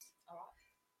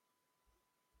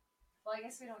Well, I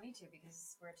guess we don't need to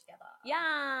because we're together.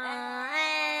 Yeah.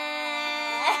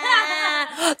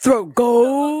 Throw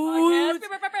goats. We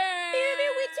together.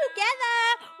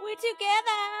 We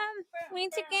together. We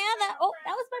together. Oh,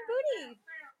 that was my booty.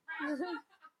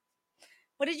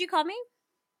 What did you call me?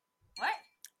 What?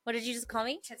 What did you just call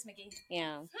me? Tits McGee.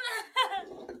 Yeah.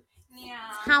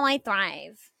 Yeah. How I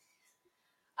thrive.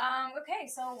 Okay,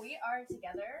 so we are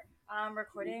together,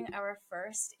 recording our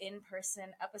first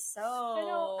in-person episode. I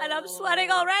know, and I'm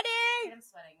sweating already. And I'm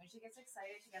sweating. When she gets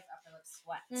excited, she gets upper lip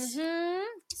sweat.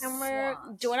 Mm-hmm. And we're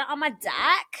doing it on my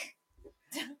deck.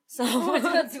 So we're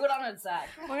gonna do it on a deck.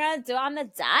 We're gonna do it on the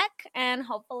deck, and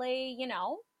hopefully, we're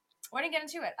gonna get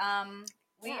into it.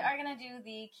 We are gonna do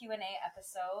the Q&A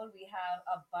episode. We have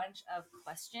a bunch of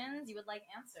questions you would like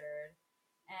answered.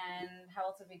 And how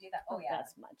else would we do that? Oh, yeah.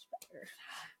 That's much better.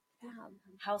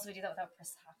 How else would we do that without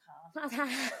Priscilla?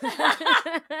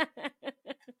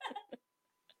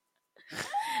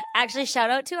 Actually, shout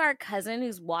out to our cousin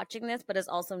who's watching this, but has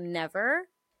also never,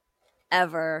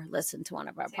 ever listened to one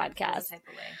of our podcasts.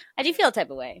 I do feel a type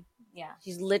of way. Yeah.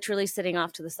 She's literally sitting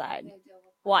off to the side,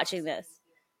 watching this.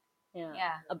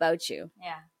 Yeah. About you.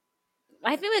 Yeah.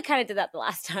 I think we kind of did that the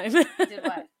last time. Did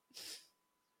what?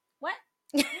 What?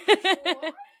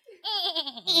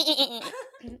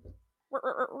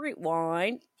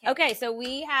 Rewind. Okay, so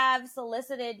we have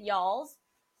solicited y'all's.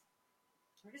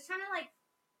 We're just trying to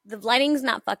the lighting's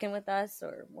not fucking with us,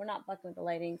 or we're not fucking with the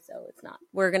lighting, so it's not.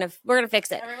 We're gonna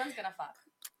fix it. Everyone's gonna fuck.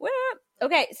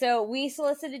 Okay, so we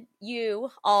solicited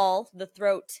you all, the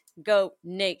Throat Goat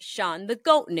Nation, the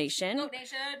Goat Nation,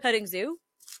 petting zoo.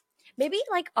 Maybe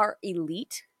our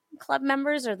elite club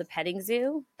members or the petting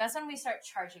zoo. That's when we start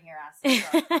charging your ass.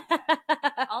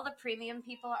 All the premium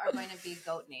people are going to be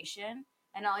Goat Nation,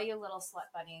 and all you little slut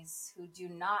bunnies who do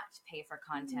not pay for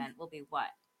content will be what?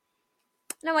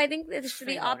 No, I think this should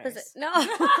be opposite. No.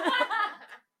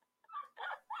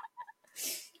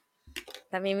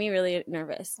 That made me really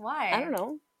nervous. Why? I don't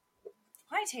know.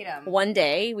 Why, Tatum? One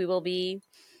day we will be.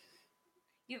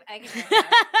 You have egg in your hair.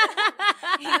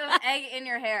 You have egg in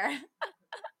your hair.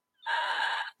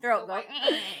 Throat go.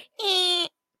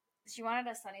 She wanted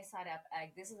a sunny side up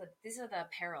egg. These are the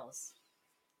perils.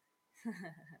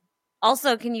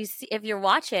 Also, can you see if you're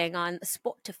watching on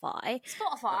Spotify?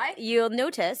 You'll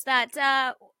notice that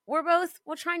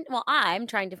I'm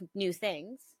trying different new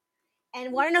things.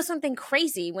 And want to know something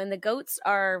crazy? When the goats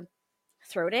are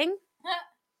throating,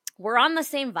 we're on the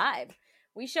same vibe.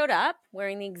 We showed up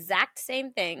wearing the exact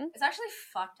same thing. It's actually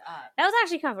fucked up. That was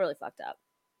actually kind of really fucked up.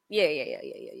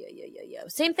 Yeah.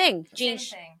 Same thing. Jean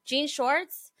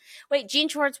shorts. Wait, jean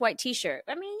shorts, white t-shirt.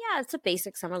 I mean, yeah, it's a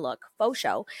basic summer look. Faux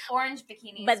show. Orange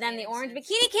bikini. But then the orange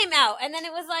bikini came out, and then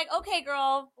it was like, okay,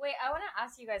 girl. Wait, I want to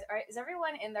ask you guys, is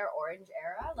everyone in their orange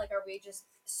era? Are we just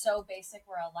so basic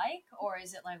we're alike? Or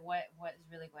is it what is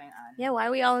really going on? Yeah, why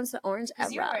are we all in the orange era?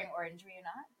 You're wearing orange, were you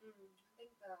not? I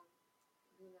think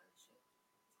Luna shit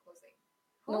closing.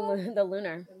 The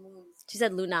lunar. The moon. She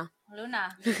said Luna.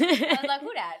 Luna. I was like,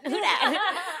 who dat?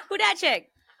 Who dat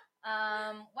chick?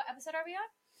 What episode are we on?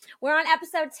 We're on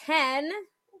episode 10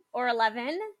 or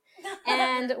 11.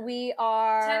 And we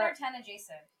are 10 or 10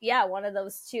 adjacent. Yeah, one of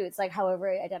those two. It's however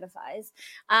it identifies.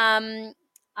 I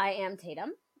am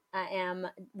Tatum.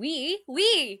 We're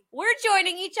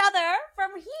joining each other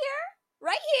from here,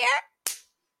 right here.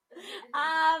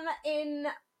 In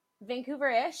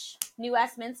Vancouver-ish, New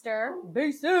Westminster,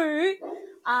 BC.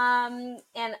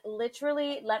 And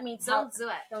literally, let me tell. Don't do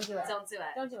it. Don't do it. Don't do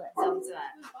it. Don't do it. Don't do it.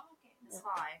 It's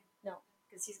fine. No.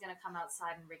 Because he's going to come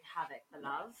outside and wreak havoc, the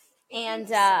love. And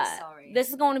so sorry. This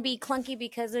is going to be clunky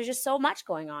because there's just so much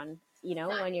going on,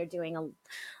 when you're doing a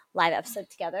live episode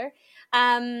together.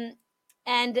 And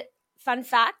fun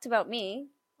fact about me,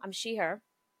 I'm she, her.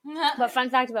 But fun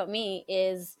fact about me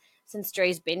is since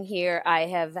Dre's been here, I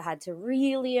have had to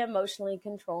really emotionally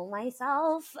control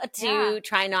myself to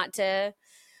try not to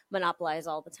monopolize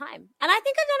all the time. And I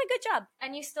think I've done a good job.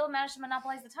 And you still managed to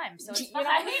monopolize the time. So it's you know what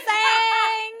I'm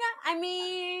saying? I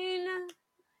mean,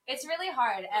 it's really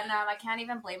hard. And I can't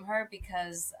even blame her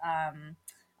because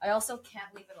I also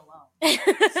can't leave it alone.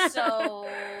 So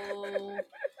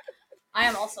I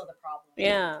am also the problem.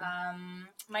 Yeah.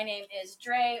 My name is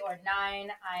Dre or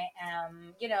Nine. I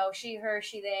am, she, her,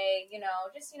 she, they,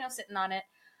 just, sitting on it.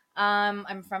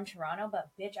 I'm from Toronto, but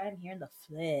bitch, I'm here in the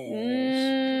flesh.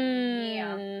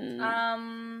 Yeah.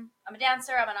 I'm a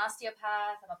dancer. I'm an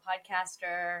osteopath. I'm a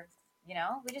podcaster.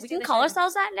 We can call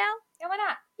ourselves that now. Yeah, why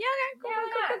not? Yeah,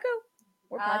 okay, cool.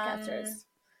 We're podcasters.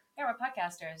 Yeah, we're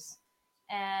podcasters,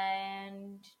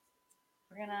 and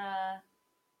we're gonna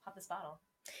pop this bottle.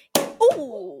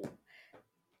 Ooh.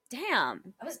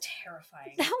 Damn. That was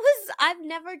terrifying. I've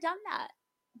never done that.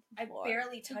 I before.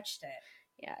 barely touched it.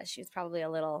 Yeah, she was probably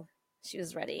she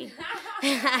was ready.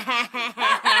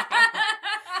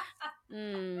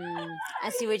 I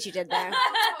see what you did there.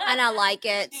 And I like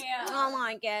it. Yeah. I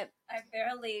like it. I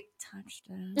barely touched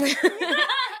it.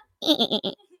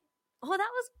 Oh,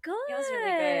 that was good. It was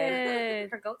really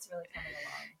good. Her goat's really coming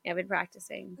along. Yeah, I've been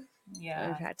practicing.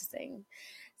 Yeah.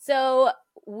 So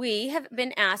we have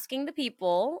been asking the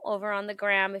people over on the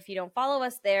gram. If you don't follow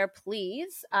us there,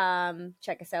 please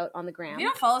check us out on the gram. If you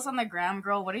don't follow us on the gram,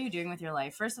 girl, what are you doing with your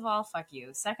life? First of all, fuck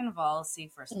you. Second of all,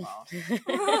 first of all.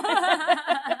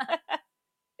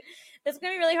 It's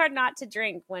going to be really hard not to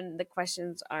drink when the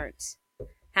questions aren't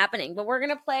happening. But we're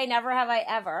going to play Never Have I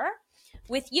Ever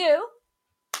with you,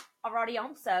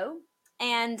 Aurorionso.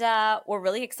 And we're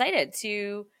really excited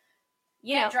to,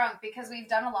 get drunk because we've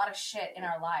done a lot of shit in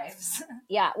our lives.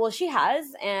 Yeah, well, she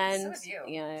has. And so have you.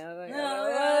 Yeah.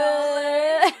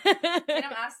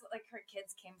 Tatum asked, like, her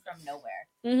kids came from nowhere.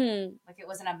 Mm-hmm. Like, it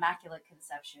was an immaculate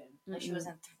conception. Like, she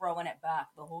wasn't throwing it back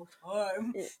the whole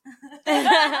time. She's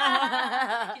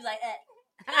like,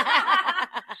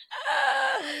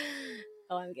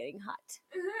 Oh, I'm getting hot.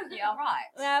 Yeah, all right.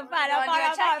 Yeah, fine.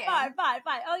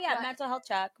 Oh, yeah, mental health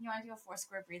check. You want to do a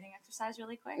 4-square breathing exercise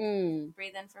really quick?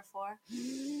 Breathe in for 4.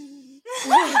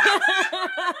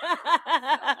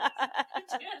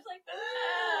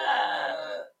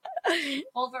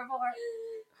 Hold for 4.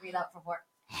 Breathe out for 4.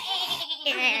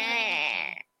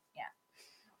 Yeah.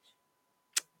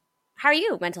 How are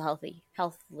you mental healthily?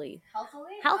 Healthily?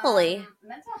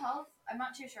 Mental health, I'm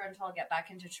not too sure until I get back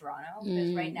into Toronto.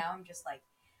 Because right now I'm just like,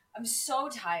 I'm so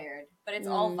tired. But it's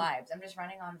all vibes. I'm just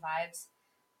running on vibes.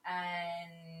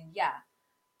 And yeah.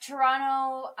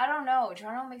 Toronto, I don't know.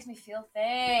 Toronto makes me feel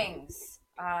things.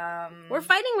 We're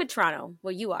fighting with Toronto.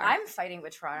 Well, you are. I'm fighting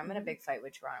with Toronto. I'm in a big fight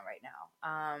with Toronto right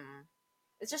now.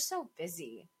 It's just so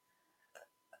busy.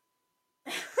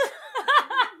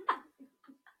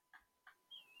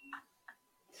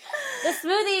 The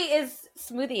smoothie is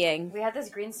smoothieing. We had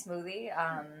this green smoothie.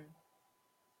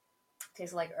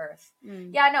 Tastes like earth.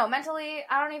 Yeah, no, mentally,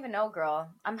 I don't even know, girl.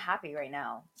 I'm happy right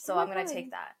now. So I'm going to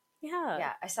take that. Yeah.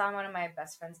 Yeah, I saw one of my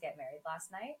best friends get married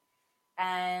last night.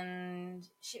 And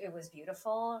it was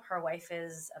beautiful. Her wife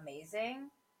is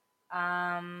amazing.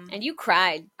 And you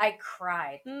cried. I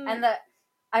cried. And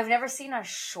I've never seen a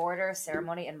shorter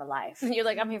ceremony in my life. You're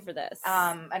like, I'm here for this.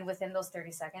 And within those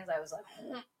 30 seconds, I was like,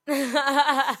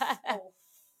 oh,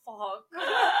 fuck.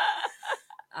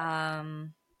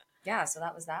 Yeah, so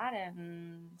that was that.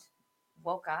 And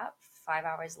woke up 5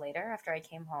 hours later after I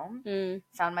came home.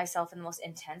 Found myself in the most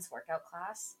intense workout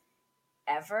class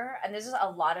ever. And there's just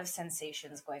a lot of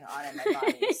sensations going on in my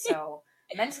body. So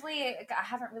mentally, I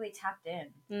haven't really tapped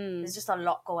in. There's just a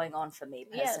lot going on for me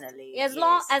personally. Yes.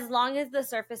 As long as the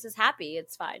surface is happy,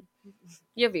 it's fine.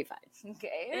 You'll be fine.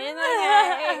 Okay.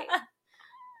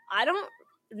 I don't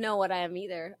know what I am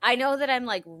either. I know that I'm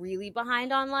like really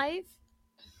behind on life.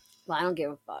 Well, I don't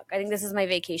give a fuck. I think this is my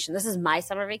vacation. This is my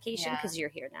summer vacation because you're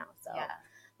here now. So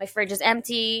my fridge is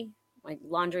empty. My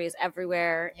laundry is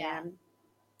everywhere. Yeah. And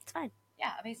it's fine.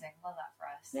 Yeah, amazing. Love that for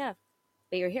us. Yeah.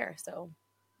 But you're here, so.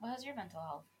 How's your mental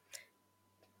health?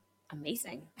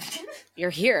 Amazing. You're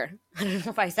here. I don't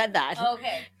know if I said that.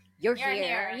 Okay. You're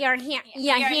here. You're here.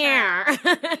 You're here.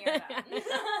 here.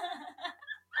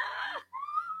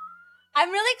 I'm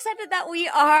really excited that we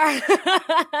are.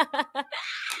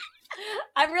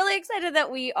 I'm really excited that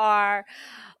we are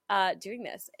doing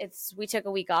this. We took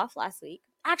a week off last week.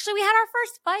 Actually, we had our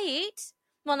first fight.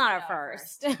 Well, not our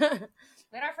first.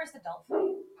 We had our first adult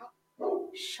fight.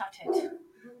 Shut it.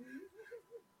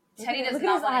 Teddy does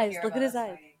not want to hear Look about at his us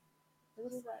eyes.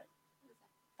 fighting.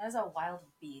 That is a wild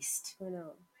beast. I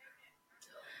know.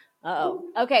 Uh-oh.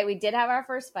 Okay, we did have our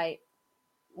first fight.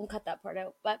 We'll cut that part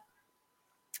out. But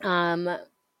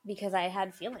because I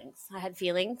had feelings.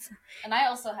 And I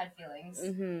also had feelings.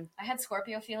 Mm-hmm. I had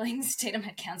Scorpio feelings. Tatum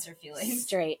had Cancer feelings.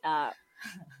 Straight up.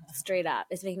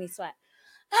 It's making me sweat.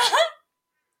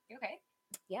 You okay?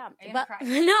 Yeah. Are you gonna cry?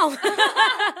 No. The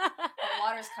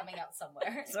water's coming out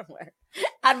somewhere.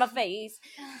 Out of my face.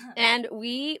 And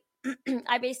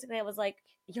I was like,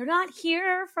 you're not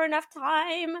here for enough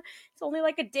time. It's only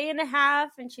like a day and a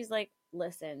half. And she's like,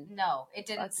 listen. No, it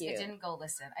didn't. Fuck you. It didn't go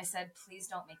listen. I said, please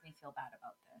don't make me feel bad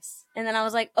about this. And then I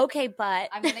was like, okay, but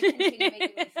I'm going to continue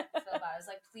making me feel bad. I was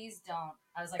like, please don't.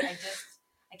 I was like, I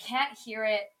can't hear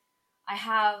it. I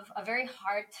have a very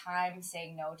hard time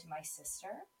saying no to my sister.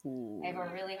 I have a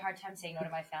really hard time saying no to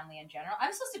my family in general.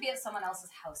 I'm supposed to be at someone else's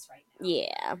house right now.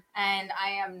 Yeah. And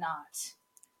I am not.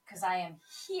 Because I am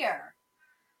here.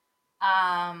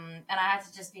 And I had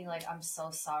to just be like, I'm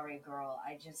so sorry, girl.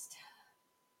 I just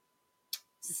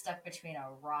stuck between a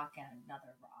rock and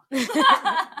another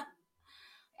rock.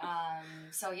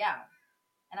 So yeah.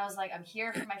 And I was like, I'm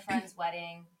here for my friend's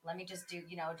wedding. Let me just do,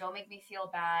 don't make me feel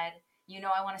bad.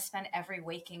 I want to spend every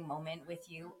waking moment with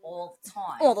you all the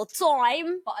time. All the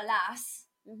time. But alas,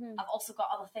 I've also got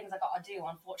other things I got to do,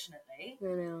 unfortunately. I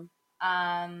know.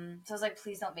 So I was like,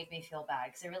 please don't make me feel bad,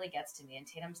 because it really gets to me. And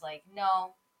Tatum's like,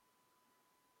 no.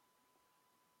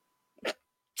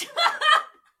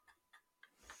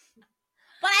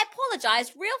 But I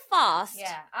apologized real fast.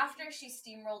 Yeah, after she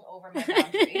steamrolled over my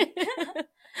boundary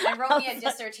and wrote me a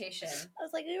dissertation. I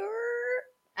was like,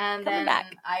 and then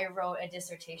back. I wrote a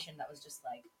dissertation that was just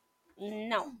like,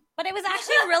 no. But it was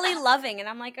actually really loving. And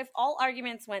I'm like, if all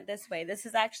arguments went this way, this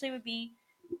is a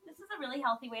really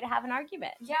healthy way to have an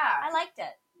argument. Yeah. I liked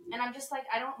it. And I'm just like,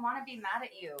 I don't want to be mad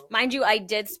at you. Mind you, I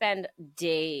did spend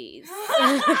days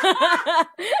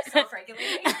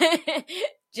self-regulating,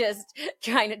 just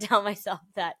trying to tell myself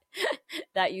that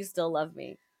you still love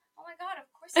me. Oh my God, of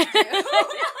course I do.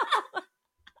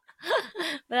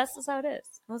 But that's just how it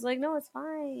is. I was like, no, it's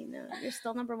fine. You're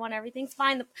still number one. Everything's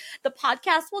fine. The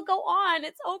podcast will go on.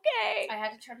 It's okay. I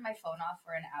had to turn my phone off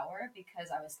for an hour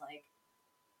because I was like,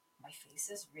 my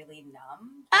face is really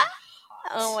numb.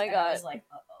 Oh my God. I was like,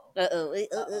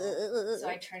 So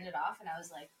I turned it off and I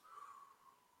was like,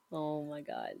 oh my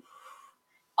God.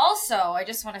 Also, I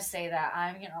just want to say that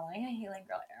I'm, like a healing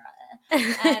girl.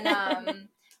 And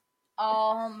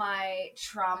all my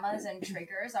traumas and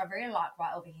triggers are very locked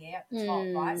right over here at the top,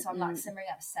 right? So I'm not simmering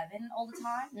at a 7 all the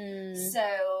time.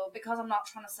 So because I'm not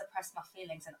trying to suppress my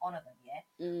feelings and honor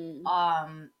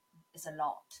them, it's a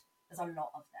lot. There's a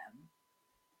lot of them.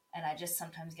 And I just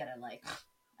sometimes get it like,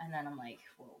 and then I'm like,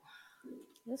 whoa.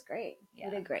 It was great. Yeah.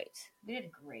 We did great. We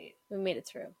did great. We made it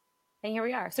through. And here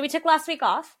we are. So we took last week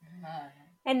off.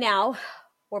 And now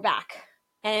we're back.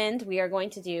 And we are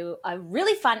going to do a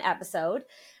really fun episode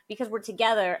because we're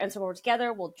together. And so when we're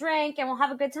together, we'll drink and we'll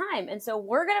have a good time. And so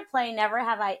we're going to play Never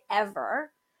Have I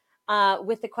Ever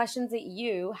with the questions that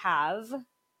you have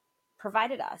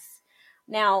provided us.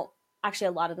 Now, actually,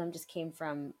 a lot of them just came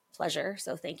from Pleasure.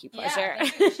 So thank you, Pleasure. Yeah,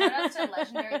 thank you. Shout out to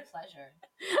Legendary Pleasure.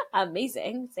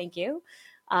 Amazing. Thank you.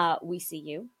 We see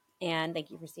you. And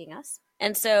thank you for seeing us.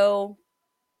 And so,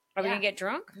 are we going to get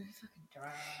drunk? I'm fucking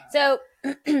drunk. So,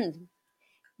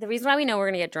 the reason why we know we're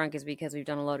going to get drunk is because we've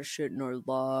done a lot of shit in our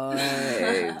lives.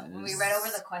 When we read over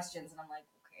the questions, and I'm like,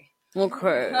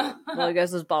 okay. Well, I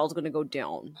guess this bottle's going to go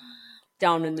down.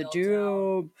 Down in the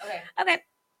tube. Okay.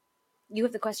 You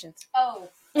have the questions. Oh.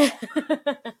 Then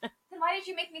why did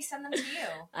you make me send them to you?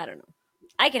 I don't know.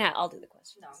 I'll do the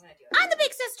questions. No, I'm going to do it. I'm the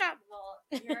big sister. Well,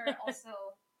 you're also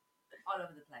all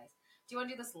over the place. Do you want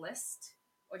to do this list?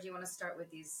 Or do you want to start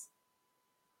with these?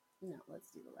 No,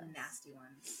 let's do the list. Nasty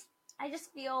ones. I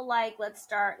just feel like let's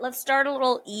start a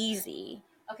little easy.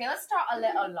 Okay, let's start a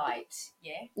little light.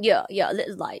 Yeah, a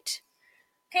little light.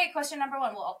 Okay, question number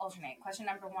 1. We'll alternate. Question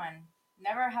number 1.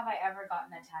 Never have I ever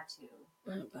gotten a tattoo.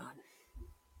 Oh, God.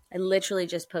 I literally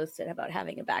just posted about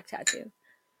having a back tattoo.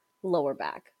 Lower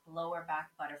back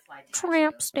Butterfly tattoo.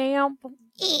 Tramp stamp.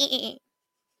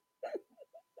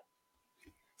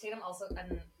 Tatum also,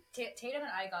 and Tatum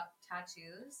and I got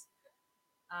tattoos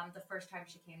the first time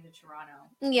she came to Toronto.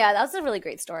 Yeah, that was a really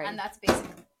great story. And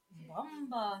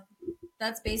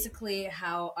that's basically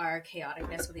how our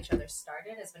chaoticness with each other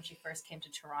started, is when she first came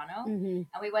to Toronto. Mm-hmm.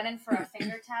 And we went in for a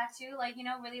finger tattoo, like,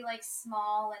 really like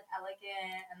small and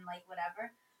elegant and like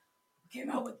whatever. We came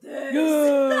out with this.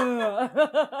 Yeah.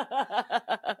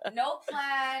 No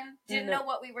plan. Didn't know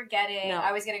what we were getting. No.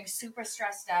 I was getting super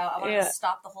stressed out. I wanted to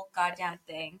stop the whole goddamn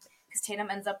thing. Because Tatum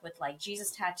ends up with like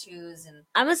Jesus tattoos and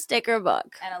I'm a sticker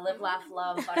book. And a live, laugh,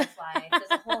 love butterfly.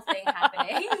 There's a whole thing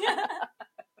happening.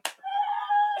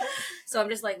 So I'm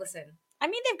just like, listen. I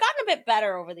mean, they've gotten a bit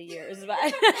better over the years, but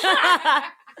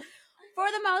for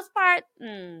the most part,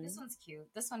 This one's cute.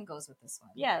 This one goes with this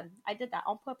one. Yeah, I did that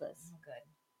on purpose. Oh, good.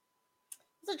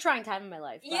 It's a trying time in my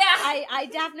life. Yeah. I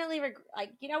definitely, I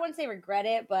wouldn't say regret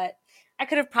it, but I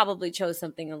could have probably chose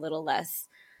something a little less.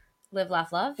 Live,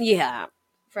 laugh, love? Yeah.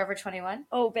 Forever 21?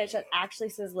 Oh, bitch, that actually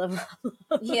says live, laugh,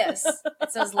 love. Yes.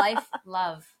 It says life,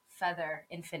 love, feather,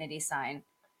 infinity sign.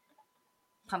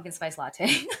 Pumpkin spice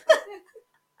latte.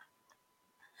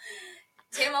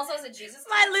 Tatum also has a Jesus.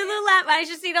 My Lululemon. I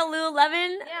just need a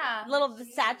Lululemon. Yeah. Little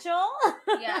satchel.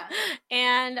 Yeah.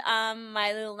 And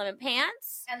my Lululemon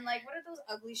pants. And like, what are those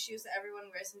ugly shoes that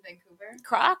everyone wears in Vancouver?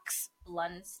 Crocs.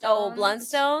 Blundstones. Oh,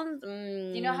 Blundstones.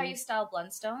 Do you know how you style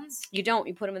Blundstones? You don't.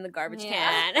 You put them in the garbage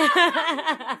can. Throw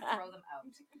them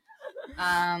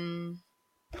out.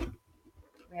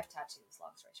 tattoos.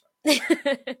 Long story short.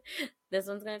 This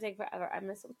one's gonna take forever. I'm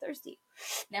so thirsty.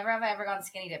 Never have I ever gone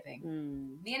skinny dipping.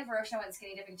 Mm. Me and Varoshna went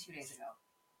skinny dipping 2 days ago.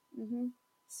 Mm-hmm.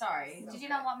 Sorry. Did you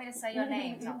not want me to say your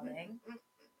name, darling?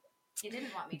 You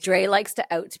didn't want me to. Dre likes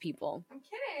to out people. I'm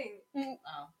kidding.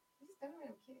 Oh. I just don't know.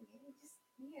 I'm kidding. You just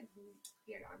need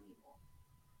weird arm people.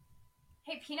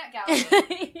 Hey, Peanut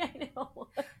Gallery. Yeah, I know.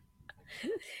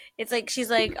 It's like she's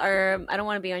like, I don't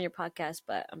want to be on your podcast,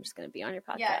 but I'm just gonna be on your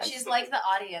podcast. Yeah, she's like the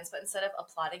audience, but instead of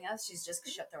applauding us, she's just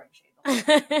shut throwing shade.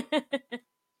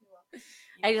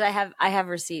 I have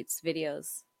receipts,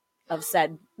 videos of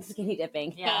said skinny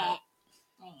dipping. Yeah.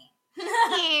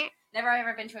 Never have I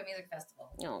ever been to a music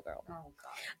festival. Oh, girl. Oh,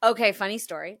 God. Okay, funny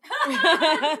story. Am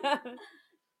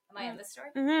I in this story?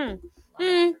 Mm-hmm. Love that for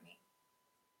me.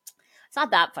 It's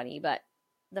not that funny, but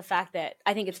the fact that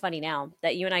I think it's funny now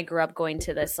that you and I grew up going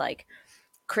to this like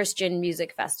Christian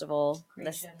music festival,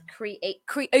 this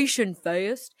creation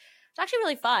fest. It's actually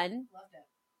really fun. Loved it.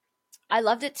 I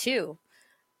loved it too.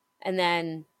 And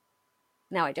then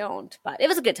now I don't, but it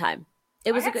was a good time.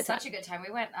 It was I a good time. Such a good time.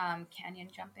 We went canyon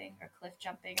jumping or cliff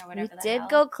jumping or We whatever. did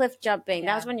go cliff jumping.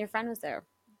 Yeah. That was when your friend was there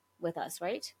with us,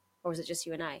 right? Or was it just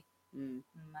you and I? I don't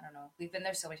know. We've been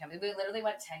there so many times. We literally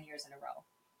went 10 years in a row.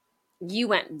 You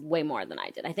went way more than I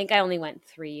did. I think I only went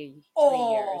 3 years.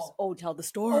 Oh, tell the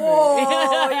story.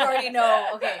 Oh, you already know.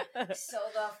 Okay. So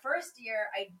the first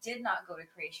year, I did not go to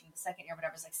creation. The second year,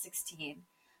 whatever, I was like 16.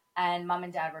 And mom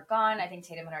and dad were gone. I think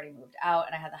Tatum had already moved out,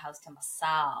 and I had the house to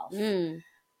myself.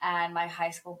 And my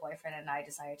high school boyfriend and I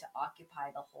decided to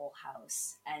occupy the whole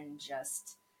house and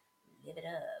just live it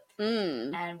up.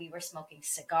 And we were smoking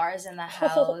cigars in the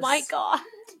house. Oh my God.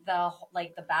 The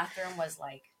bathroom was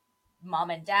like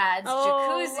mom and dad's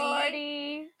jacuzzi.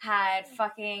 Lordy. Had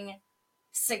fucking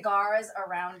cigars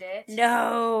around it.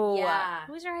 No. Yeah.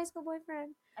 Who's your high school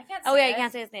boyfriend? I can't say Oh, yeah, it. you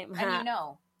can't say his name. And you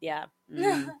know. Yeah.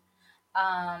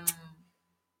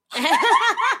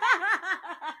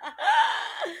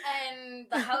 And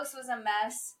the house was a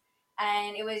mess.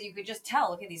 And it was, you could just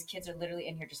tell, look at these kids are literally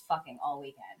in here just fucking all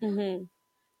weekend.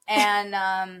 And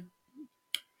I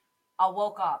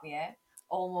woke up, yeah?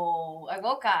 Oh, I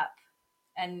woke up.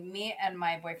 And me and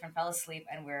my boyfriend fell asleep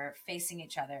and we're facing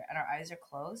each other and our eyes are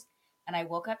closed. And I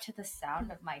woke up to the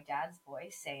sound of my dad's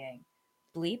voice saying,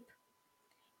 "Bleep,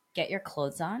 get your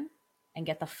clothes on and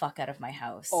get the fuck out of my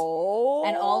house." Oh.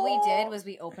 And all we did was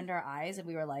we opened our eyes and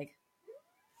we were like,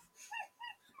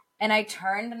 and I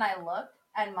turned and I looked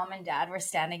and mom and dad were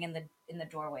standing in the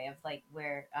doorway of like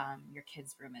where your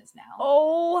kid's room is now.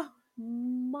 Oh.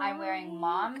 I'm wearing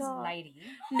mom's nightie.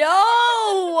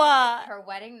 No. Her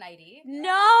wedding nightie.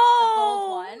 No. The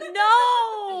gold one.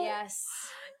 No. Yes.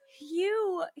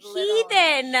 You Little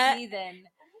heathen. Heathen.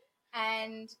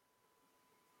 And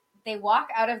they walk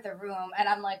out of the room and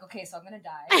I'm like, okay, so I'm going to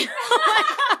die.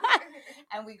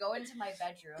 And we go into my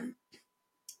bedroom.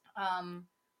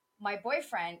 My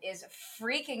boyfriend is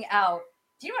freaking out.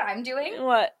 Do you know what I'm doing?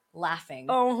 What? Laughing.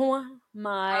 Oh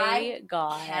my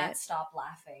God. I can't stop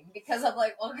laughing because I'm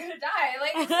like, well, I'm going to die.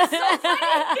 Like, this is so funny.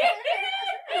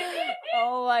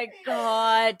 Oh my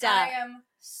God. I'm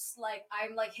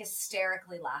like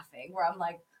hysterically laughing where I'm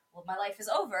like, well, my life is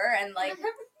over and like,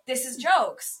 this is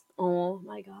jokes. Oh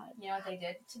my God. You know what they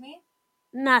did to me?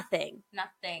 Nothing.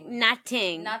 Nothing.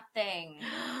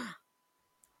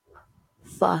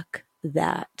 Fuck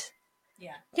that.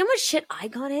 Yeah. You know how much shit I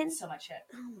got in? So much shit.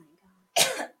 Oh my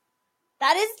God.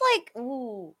 That is like,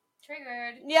 ooh.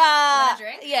 Triggered. Yeah. You want a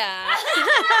drink? Yeah.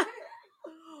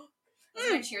 This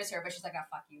is my cheers here, but she's like, "Oh,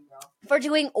 fuck you, girl." For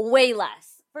doing way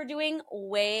less.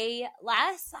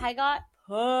 I got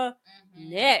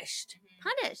punished.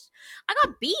 Punished. I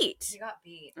got beat. You got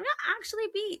beat. I got actually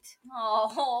beat.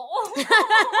 Oh.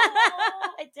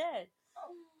 I did.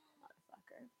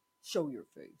 Motherfucker. Show your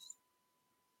face.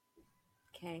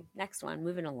 Okay, next one.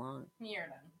 Moving along. You're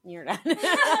done. You're done.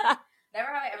 Never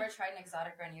have I ever tried an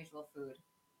exotic or unusual food.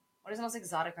 What is the most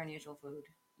exotic or unusual food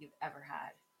you've ever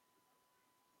had?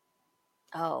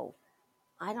 Oh,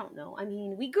 I don't know. I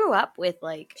mean, we grew up with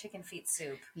like Chicken feet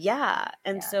soup. Yeah.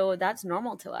 And so that's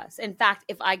normal to us. In fact,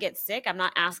 if I get sick, I'm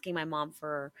not asking my mom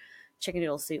for chicken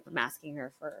noodle soup. I'm asking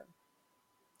her for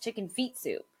chicken feet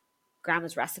soup.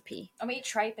 Grandma's recipe. I mean, eat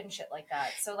tripe and shit like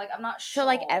that. So, like, I'm not sure. So,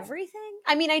 like, everything?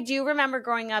 I mean, I do remember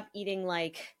growing up eating,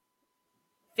 like,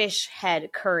 fish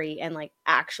head curry and, like,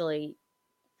 actually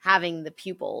having the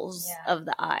pupils of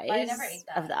the eyes. But I never ate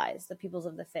that. Of the eyes. The pupils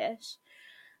of the fish.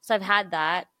 So, I've had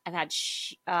that. I've had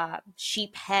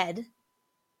sheep head.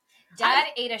 Dad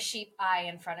ate a sheep eye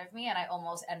in front of me, and I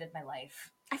almost ended my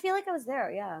life. I feel like I was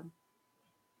there, yeah.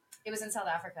 It was in South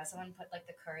Africa. Someone put, like,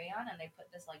 the curry on, and they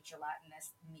put this, like,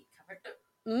 gelatinous meat covered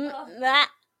That.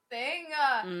 thing.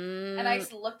 And I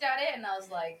just looked at it and I was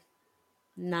like,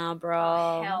 nah, bro.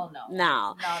 oh, hell no.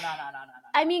 No. No.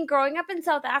 I mean, growing up in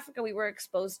South Africa, we were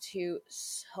exposed to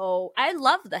I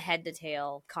love the head to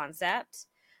tail concept,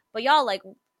 but y'all, like,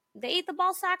 they ate the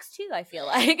ball sacks too, I feel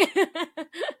like.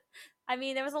 I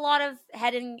mean, there was a lot of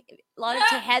heads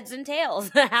and tails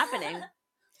happening.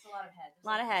 It's a lot of head. A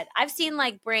lot of head. I've seen,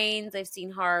 like, brains, I've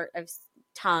seen heart,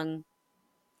 tongue,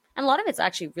 and a lot of it's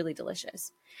actually really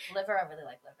delicious. Liver, I really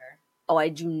like liver. Oh, I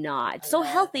do not. It's so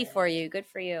healthy for you. Good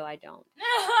for you. I don't.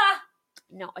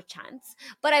 Not a chance.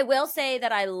 But I will say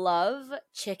that I love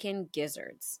chicken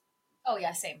gizzards. Oh,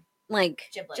 yeah, same. Like,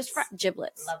 Giblets. just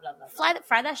giblets. Love.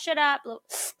 Fry that shit up. A little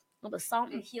bit of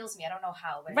salt. It heals me. I don't know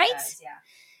how, but right? It does, yeah.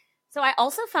 So I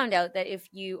also found out that if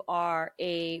you are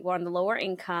on the lower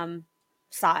income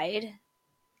side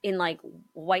in, like,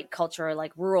 white culture,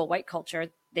 like rural white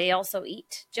culture, they also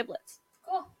eat giblets.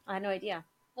 Cool. I had no idea.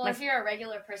 Well, if you're a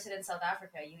regular person in South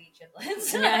Africa, you eat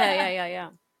giblets. Yeah.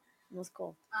 It was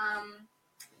cool.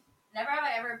 Never have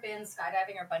I ever been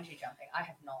skydiving or bungee jumping. I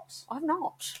have not. I've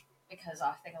not. Because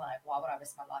I think, like, why would I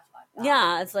risk my life like that?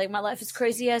 Yeah, it's like, my life is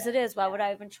crazy as it is. Why would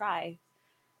I even try?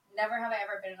 Never have I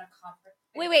ever been in a conference.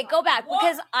 Wait, go back. What?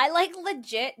 Because I, like,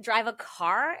 legit drive a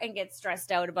car and get stressed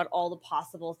out about all the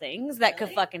possible things that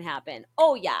could fucking happen.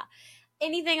 Oh, yeah.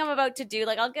 Anything I'm about to do,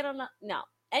 like, I'll get on no.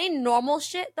 Any normal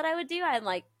shit that I would do, I'm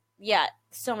like, yeah,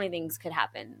 so many things could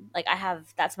happen. Like,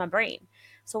 that's my brain.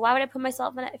 So why would I put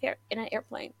myself in an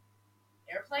airplane?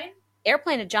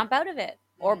 Airplane to jump out of it.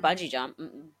 Or bungee jump.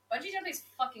 Bungee jumping is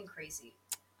fucking crazy.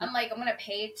 I'm like, I'm going to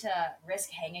pay to risk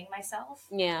hanging myself.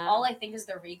 Yeah. All I think is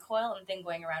the recoil and thing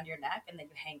going around your neck, and then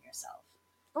you hang yourself.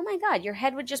 Oh my God, your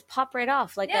head would just pop right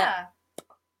off. Like yeah.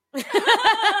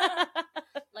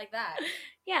 Like that.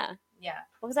 Yeah. Yeah.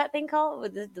 What was that thing called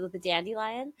with the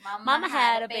dandelion? Mama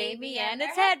had a baby and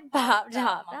its head popped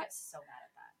off. Mom gets so mad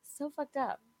at that. So fucked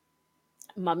up.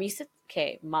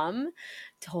 Mom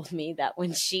told me that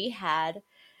when she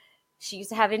used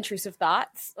to have intrusive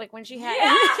thoughts. Like when she had...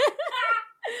 Yeah!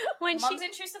 Mom's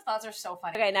intrusive thoughts are so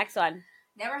funny. Okay, next one.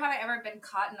 Never have I ever been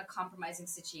caught in a compromising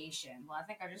situation. Well, I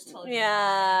think I just told you.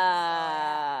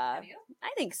 Yeah. Have you? I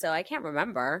think so. I can't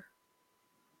remember.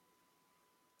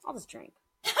 I'll just drink.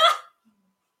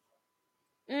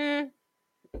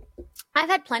 I've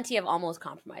had plenty of almost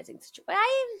compromising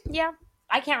situations.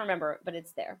 I can't remember, but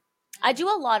it's there. I do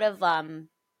a lot of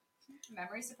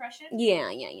memory suppression. Yeah.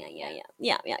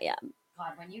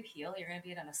 God, when you heal, you're gonna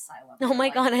be in an asylum. Oh my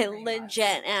God, I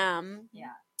legit am.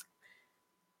 Yeah.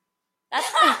 That's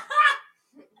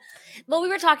well, we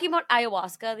were talking about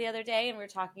ayahuasca the other day, and we were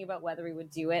talking about whether we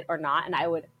would do it or not, and I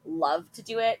would love to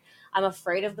do it. I'm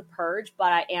afraid of the purge,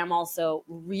 but I am also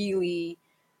really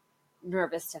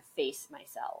nervous to face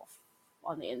myself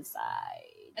on the inside.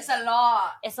 It's a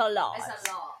lot. It's a lot.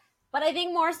 But I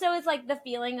think more so it's like the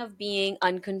feeling of being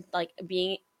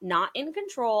being not in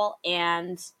control,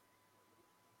 and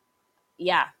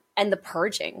and the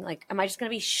purging. Like, am I just gonna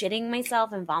be shitting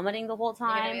myself and vomiting the whole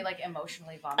time? You're gonna be like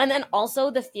emotionally vomiting. And then also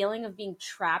the feeling of being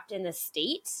trapped in this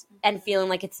state and feeling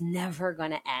like it's never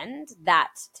gonna end.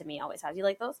 That to me always has. You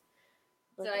like those?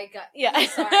 Yeah.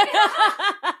 Sorry.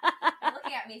 You're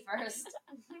looking at me first.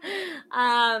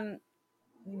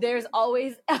 There's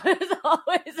always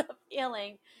a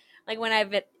feeling like when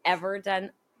I've ever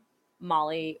done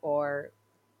Molly or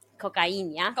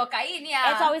cocaine,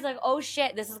 it's always like, oh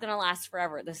shit, this is gonna last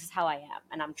forever. This is how I am,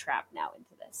 and I'm trapped now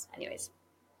into this. Anyways,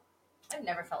 I've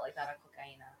never felt like that on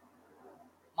cocaine.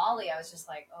 Molly, I was just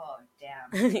like, oh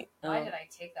damn, why did I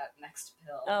take that next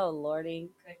pill? Oh lordy,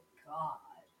 good God.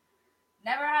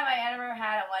 Never have I ever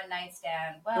had a one night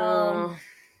stand. Well,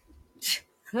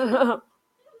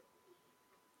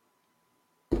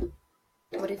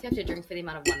 what if you have to drink for the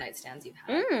amount of one night stands you've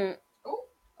had? Oh.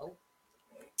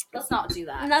 Let's not do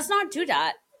that.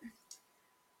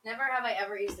 Never have I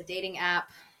ever used a dating app.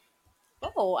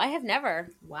 Oh, I have never.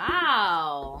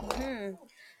 Wow.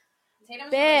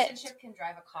 Tatum's relationship can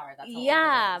drive a car. That's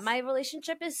all my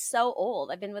relationship is so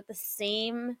old. I've been with the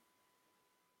same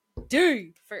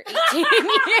dude for 18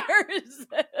 years.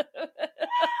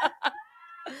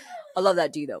 I love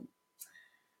that dude though.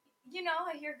 You know,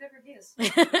 I hear good reviews.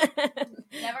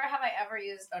 Never have I ever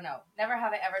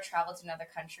traveled to another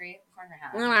country. Of course I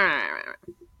have.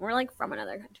 We're like from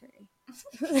another country.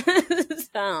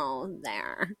 So,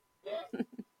 there.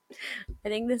 I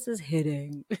think this is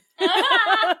hitting.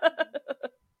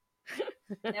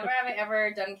 Never have I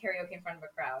ever done karaoke in front of a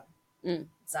crowd.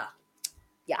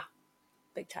 Yeah.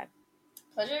 Big time.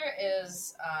 Pleasure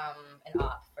is an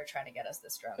op for trying to get us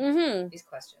this drunk. These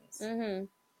questions.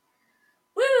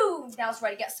 Woo! Now it's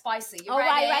ready to get spicy. You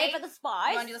ready? Ready for the spice?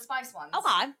 You want to do the spice ones?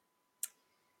 Okay.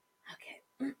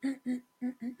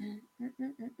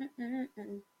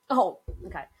 Oh,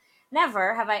 okay.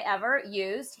 Never have I ever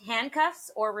used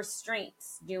handcuffs or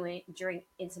restraints during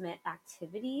intimate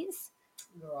activities.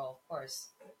 Girl, of course.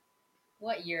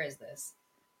 What year is this?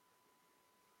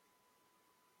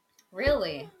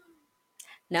 Really?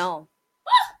 No.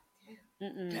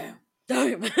 Mm-mm.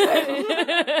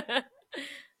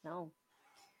 No.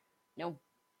 No,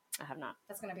 I have not.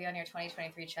 That's going to be on your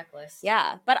 2023 checklist.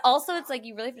 Yeah, but also it's like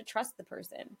you really have to trust the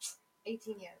person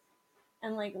 18 years.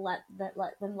 and like let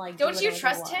them like. Don't do you whatever they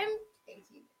trust want. him? 18.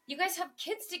 You guys have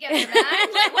kids together, man.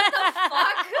 Like, what the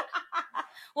fuck?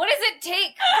 What does it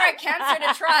take for a Cancer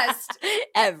to trust?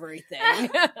 Everything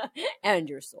and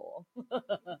your soul.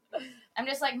 I'm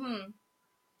just like,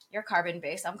 you're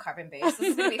carbon-based. I'm carbon-based. This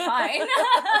is going to be fine.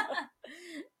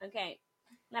 Okay.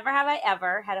 Never have I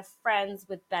ever had a friends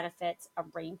with benefits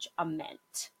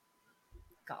arrangement.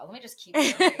 God, let me just keep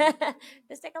going.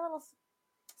 Just take a little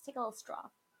straw.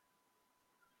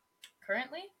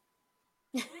 Currently?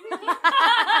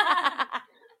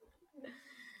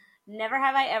 Never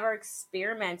have I ever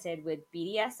experimented with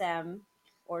BDSM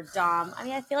or Dom. I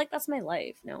mean, I feel like that's my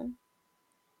life, no?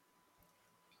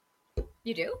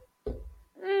 You do?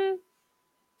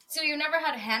 So you never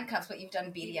had handcuffs, but you've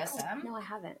done BDSM? No, I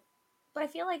haven't. But I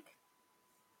feel like...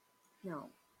 No.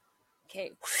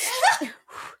 Okay.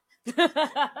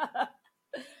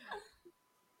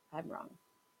 I'm wrong.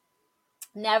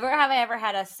 Never have I ever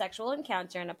had a sexual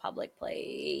encounter in a public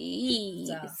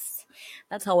place.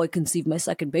 That's how I conceived my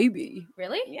second baby.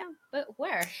 Really? Yeah. But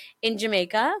where? In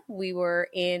Jamaica, we were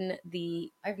in the...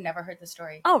 I've never heard the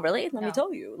story. Oh, really? Let me No.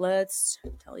 tell you. Let's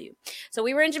tell you. So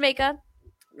we were in Jamaica.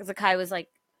 Zakai was like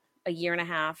a year and a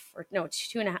half, or no,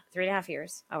 3.5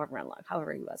 years,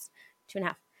 however he was.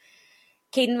 2.5.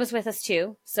 Caden was with us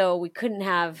too, so we couldn't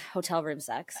have hotel room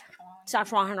sex.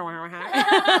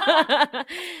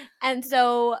 And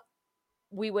so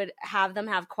we would have them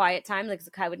have quiet time. Like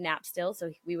Zakai would nap still,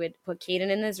 so we would put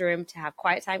Caden in his room to have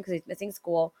quiet time because he's missing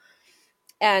school,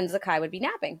 and Zakai would be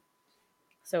napping.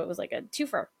 So it was like a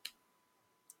twofer.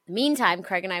 Meantime,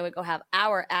 Craig and I would go have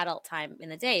our adult time in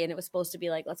the day, and it was supposed to be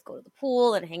like, let's go to the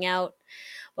pool and hang out.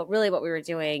 But really what we were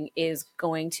doing is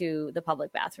going to the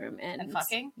public bathroom and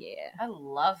fucking? Yeah. I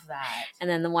love that. And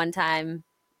then the one time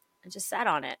I just sat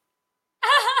on it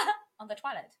On the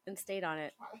toilet. and stayed on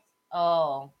it.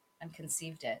 Oh, and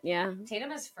conceived it. Yeah.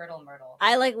 Tatum is fertile myrtle.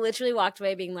 I like literally walked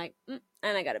away being like, and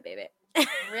I got a baby.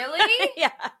 Really?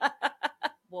 Yeah.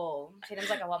 Whoa. Tatum's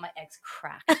like, I want my eggs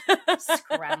cracked,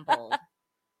 scrambled.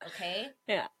 Okay?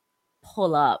 Yeah.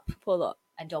 Pull up. Pull up.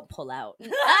 And don't pull out. Well,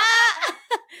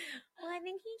 I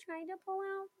think he tried to pull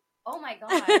out. Oh my God.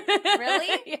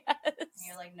 Really? Yes. And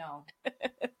you're like, no.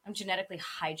 I'm genetically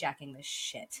hijacking this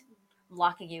shit.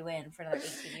 Locking you in for another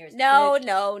 18 years. No.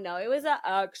 Bitch. It was an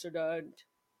accident.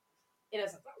 It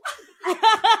doesn't. I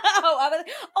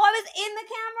was in the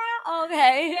camera?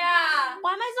 Okay. Yeah.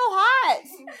 Why am I so hot?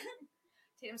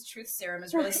 Tatum's truth serum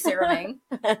is really seruming.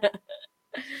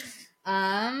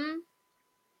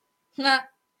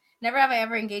 Never have I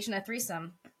ever engaged in a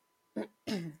threesome.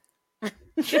 I'm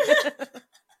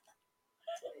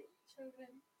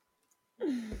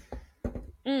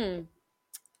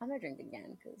gonna drink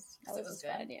again because that was just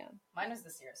fun. Yeah. Mine was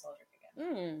this year, so I'll drink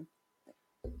again.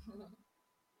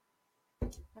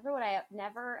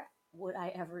 Never would I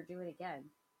ever do it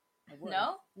again. I would.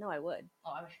 No? No, I would.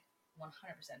 Oh, I would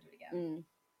 100% do it again.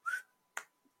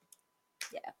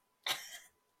 Yeah.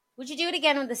 Would you do it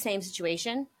again with the same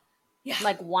situation? Yeah.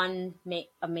 Like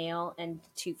a male and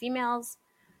 2 females?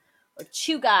 Or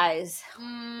 2 guys,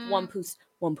 one pussy?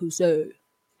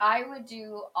 I would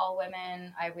do all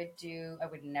women. I would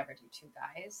never do 2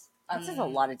 guys. That's just a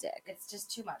lot of dick. It's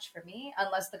just too much for me,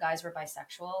 unless the guys were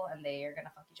bisexual and they are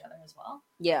gonna fuck each other as well.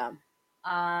 Yeah.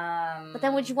 But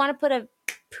then would you want to put a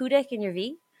poo dick in your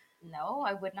V? No,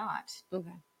 I would not.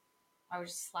 Okay. I would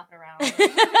just slap it around.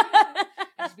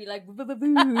 I'd just be like,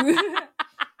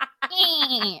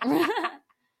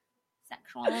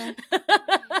 sexual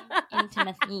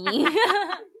intimacy,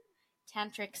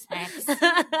 tantric sex.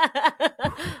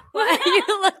 Why are you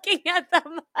looking at the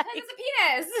mic? Because it's a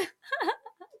penis.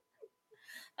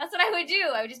 That's what I would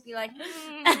do. I would just be like,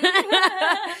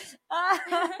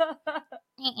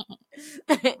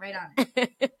 right on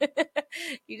it.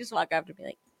 You just walk up to be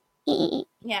like,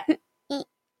 Yeah.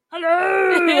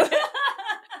 hello.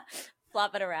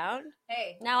 Flop it around.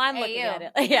 Hey. Now I'm Hey, looking you. at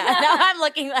it. Yeah. Now I'm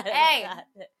looking at it. Hey.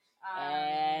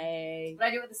 Hey. Would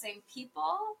I do it with the same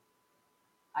people?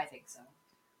 I think so.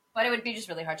 But it would be just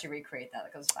really hard to recreate that.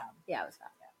 Like, it was fun. Yeah, it was fun.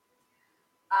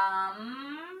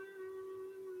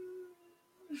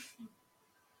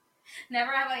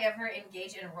 Never have I ever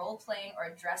engaged in role playing or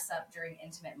dress up during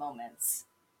intimate moments.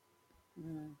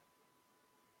 I'm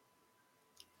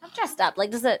dressed up.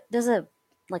 Like, does a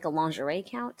like a lingerie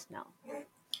count? No.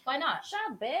 Why not? Shut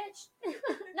up, bitch.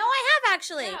 No, I have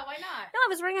actually. Yeah, why not? No, I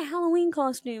was wearing a Halloween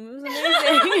costume. It was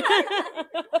amazing.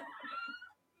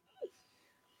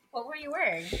 What were you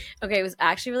wearing? Okay, it was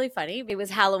actually really funny. It was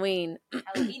Halloween.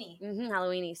 Halloweeny.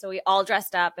 Halloweeny. So we all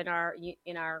dressed up in our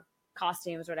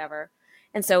costumes, whatever.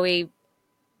 And so we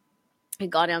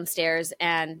got downstairs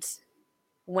and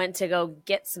went to go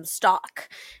get some stock.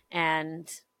 And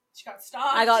She got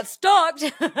stalked. I got stalked.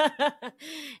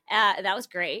 That was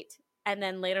great. And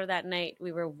then later that night,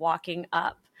 we were walking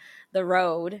up the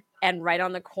road, and right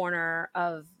on the corner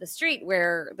of the street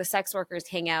where the sex workers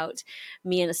hang out,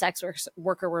 me and the sex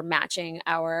worker were matching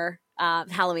our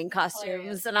Halloween costumes.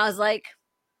 Hilarious. And I was like,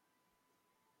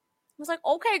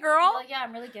 okay, girl. Well, yeah,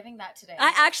 I'm really giving that today.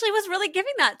 I actually was really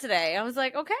giving that today. I was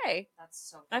like, okay. That's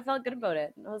so good. I felt good about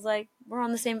it. I was like, we're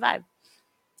on the same vibe.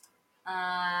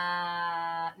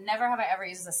 Never have I ever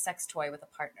used a sex toy with a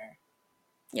partner.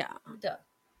 Yeah. Duh.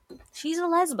 She's a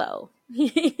lesbo. All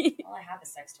I have is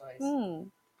sex toys.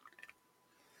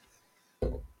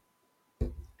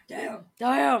 Damn.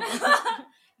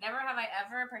 Never have I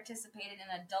ever participated in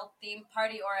an adult-themed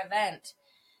party or event.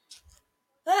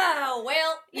 Oh,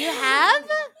 well. You have? Yeah,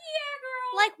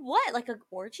 girl. Like what? Like an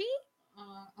orgy?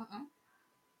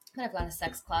 But I've gone to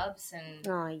sex clubs and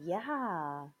Oh,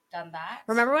 yeah. done that.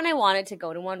 Remember when I wanted to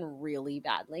go to one really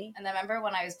badly? And then remember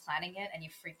when I was planning it and you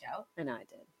freaked out? I know I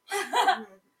did.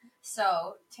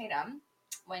 So, Tatum,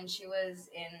 when she was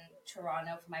in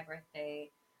Toronto for my birthday,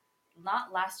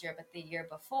 not last year, but the year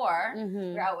before,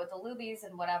 we were out with the Lubies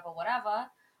and whatever.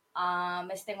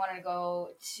 Miss Thing wanted to go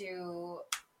to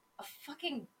a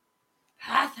fucking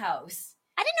bathhouse.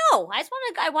 I didn't know.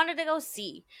 I wanted to go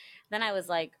see. Then I was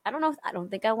like, I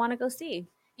don't think I want to go see.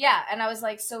 Yeah, and I was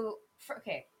like,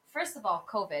 first of all,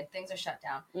 COVID, things are shut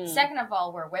down. Second of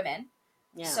all, we're women.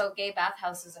 Yeah. So gay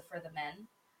bathhouses are for the men.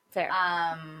 Fair.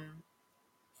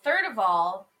 Third of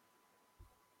all,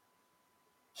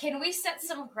 can we set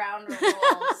some ground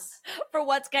rules? For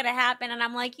what's going to happen? And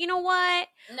I'm like, you know what?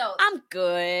 No. I'm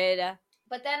good.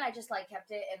 But then I just,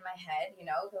 kept it in my head,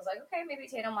 I was like, okay, maybe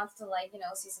Tatum wants to,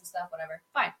 see some stuff, whatever.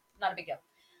 Fine. Not a big deal.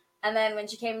 And then when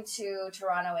she came to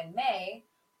Toronto in May,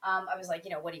 I was like,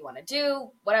 what do you want to do?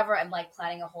 Whatever. I'm,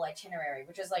 planning a whole itinerary,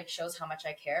 which is, shows how much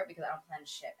I care because I don't plan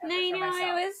shit ever for myself.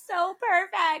 It was so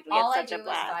perfect. All I do is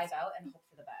vibe out and hope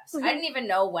for the best. I didn't even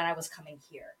know when I was coming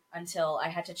here until I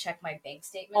had to check my bank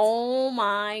statements. Oh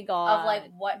my God.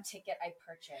 Of what ticket I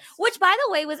purchased. Which, by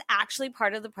the way, was actually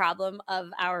part of the problem of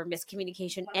our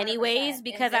miscommunication anyways,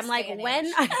 because I'm like,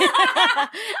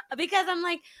 because I'm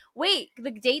like, wait, the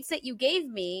dates that you gave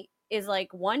me is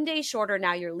 1 day shorter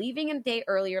now. You're leaving a day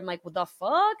earlier. I'm like, what the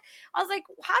fuck? I was like,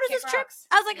 how does this trip?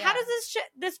 I was like, how does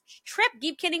this trip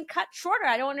keep getting cut shorter?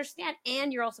 I don't understand.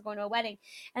 And you're also going to a wedding.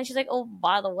 And she's like, oh,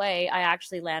 by the way, I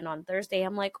actually land on Thursday.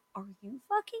 I'm like, are you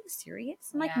fucking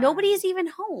serious? I'm like, nobody's even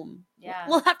home. Yeah,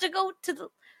 we'll have to go to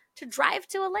drive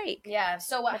to a lake. Yeah.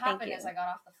 So what happened is I got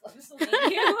off the flight.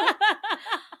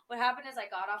 What happened is I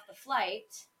got off the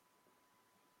flight,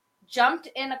 jumped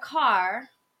in a car.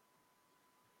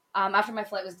 After my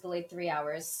flight was delayed 3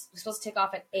 hours. We were supposed to take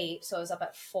off at 8, so I was up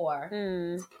at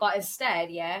 4. But instead,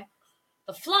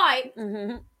 the flight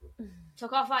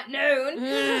took off at noon.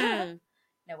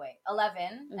 No, wait,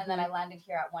 11. And then I landed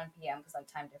here at 1 p.m. because,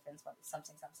 time difference,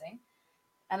 something.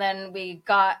 And then we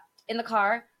got in the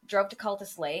car, drove to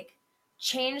Cultus Lake,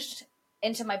 changed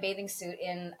into my bathing suit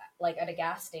at a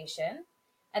gas station,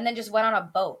 and then just went on a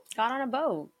boat. Got on a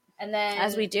boat. And then...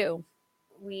 As we do.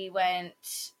 We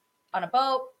went on a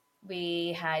boat.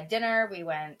 We had dinner. We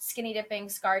went skinny dipping,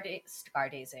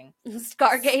 stargazing. We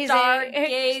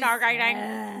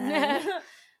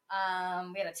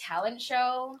had a talent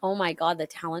show. Oh my God, the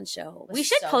talent show. We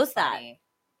should post that.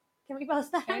 Can we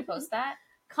post that?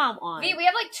 Come on. We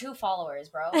have 2 followers,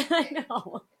 bro. I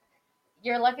know.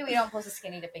 You're lucky we don't post the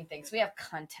skinny dipping things. We have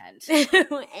content.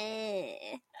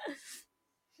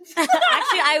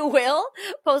 Actually, I will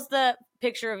post the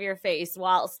picture of your face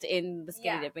whilst in the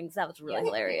skinny dipping because that was really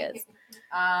hilarious.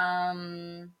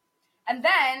 And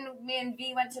then me and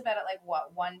V went to bed at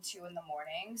 1, 2 in the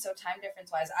morning. So time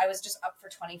difference wise, I was just up for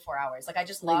 24 hours. I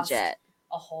just lost a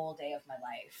whole day of my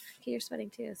life. Okay, you're sweating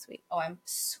too, sweet. Oh, I'm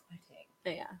sweating.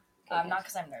 Yeah. Okay, not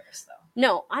because I'm nervous though.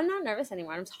 No, I'm not nervous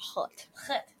anymore. I'm just hot.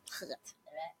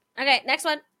 Okay, next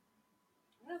one.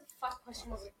 What the fuck question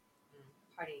was it?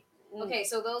 Party. Okay,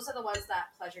 so those are the ones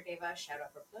that Pleasure gave us. Shout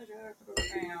out for Pleasure.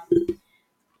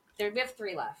 We have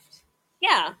 3 left.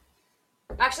 Yeah.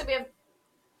 Actually, we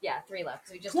have 3 left.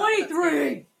 We just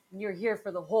 23! You're here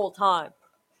for the whole time.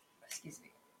 Excuse me.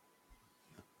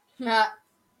 You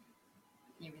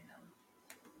read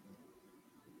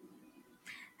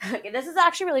them. Okay, this is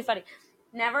actually really funny.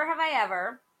 Never have I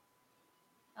ever.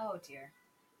 Oh dear.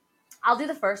 I'll do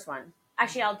the first one.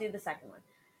 Actually, I'll do the second one.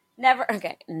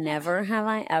 Never have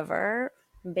I ever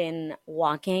been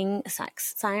walking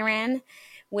sex siren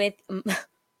with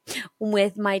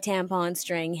my tampon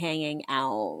string hanging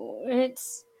out.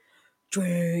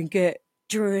 Drink it.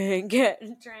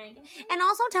 And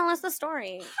also tell us the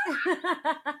story.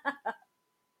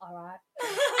 All right.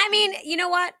 I mean, you know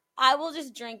what? I will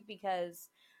just drink because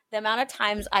the amount of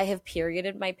times I have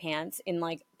perioded my pants in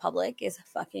like public is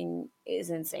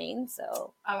insane.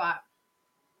 So All right.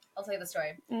 I'll tell you the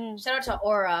story. Mm. Shout out to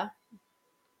Aura.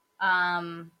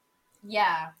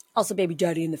 Yeah. Also, baby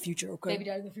daddy in the future. Okay. Baby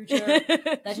daddy in the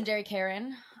future. Legendary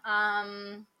Karen.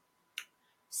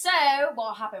 So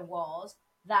what happened was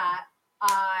that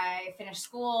I finished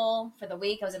school for the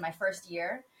week. I was in my first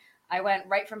year. I went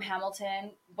right from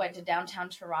Hamilton, went to downtown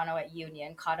Toronto at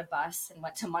Union, caught a bus, and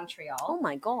went to Montreal. Oh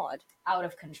my god. Out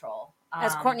of control.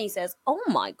 As Courtney says, oh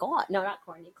my god. No, not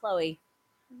Courtney. Chloe.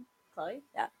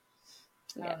 Yeah.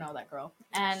 I don't know that girl.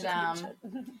 And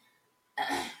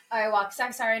I walked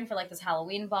Sex Siren for like this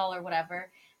Halloween ball or whatever.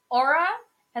 Aura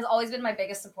has always been my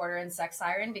biggest supporter in Sex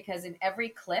Siren because in every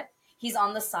clip, he's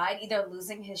on the side either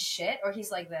losing his shit or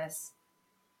he's like this.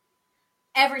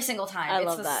 Every single time.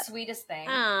 It's the sweetest thing.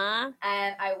 Aww.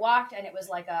 And I walked and it was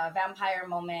like a vampire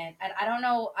moment. And I don't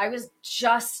know, I was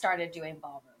just started doing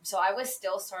ballroom. So I was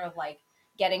still sort of like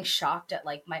getting shocked at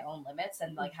like my own limits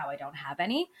and like how I don't have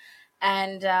any.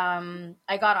 And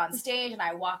I got on stage and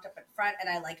I walked up in front and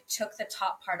I like took the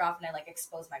top part off and I like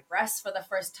exposed my breasts for the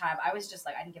first time. I was just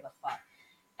like, I didn't give a fuck.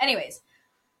 Anyways,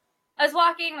 I was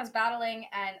walking, I was battling,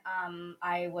 and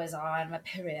I was on my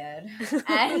period,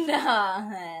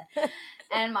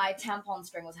 and my tampon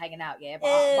string was hanging out. Yeah, but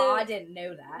I didn't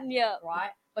know that. Yeah,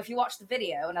 right. But if you watch the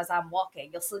video, and as I'm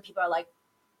walking, you'll see people are like,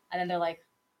 and then they're like,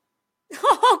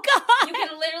 "Oh God!" You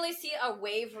can literally see a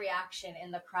wave reaction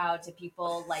in the crowd to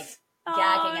people like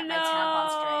gagging at my tampon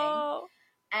string,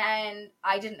 and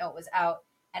I didn't know it was out.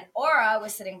 And Aura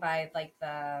was sitting by like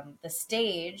the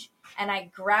stage, and I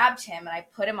grabbed him and I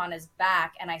put him on his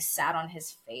back and I sat on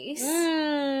his face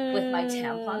with my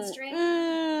tampon string.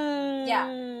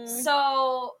 Yeah.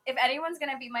 So if anyone's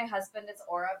gonna be my husband, it's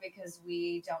Aura because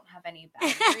we don't have any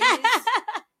boundaries.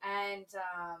 And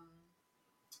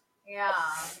yeah.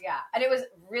 And it was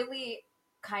really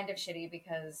kind of shitty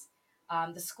because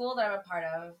the school that I'm a part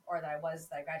of, or that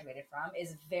I graduated from,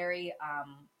 is very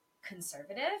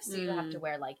conservative, so you have to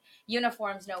wear like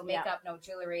uniforms, no makeup, no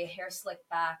jewelry, hair slicked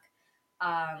back.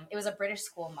 It was a British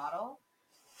school model,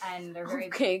 and they're very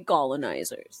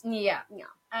colonizers. Yeah,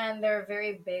 and they're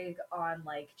very big on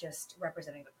like just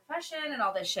representing the profession and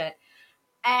all this shit.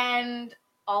 And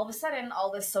all of a sudden,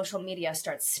 all this social media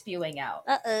starts spewing out.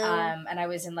 And I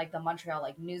was in like the Montreal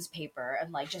like newspaper,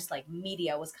 and like just like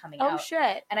media was coming out. Oh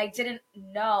shit! And I didn't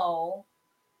know.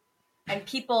 And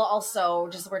people also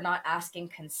just were not asking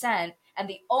consent. And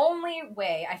the only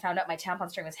way I found out my tampon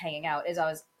string was hanging out is I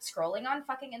was scrolling on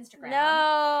fucking Instagram.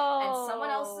 No. And someone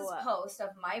else's post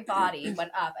of my body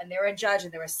went up, and they were a judge,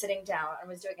 and they were sitting down and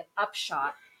was doing an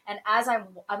upshot. And as I'm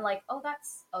like, oh,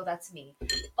 that's me.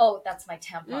 Oh, that's my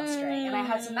tampon string. And I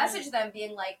had to message them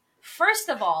being like, first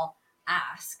of all,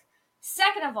 ask.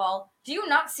 Second of all, do you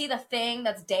not see the thing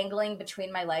that's dangling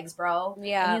between my legs, bro?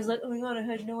 Yeah. And he was like, oh my God, I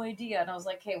had no idea. And I was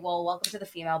like, okay, well, welcome to the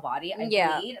female body. I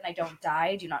bleed and I don't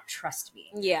die. Do not trust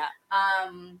me. Yeah.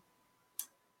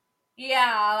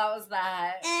 Yeah, that was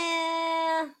that.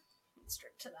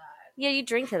 Straight to that. Yeah, you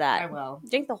drink to that. I will.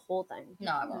 Drink the whole thing.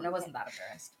 No, I won't. I wasn't that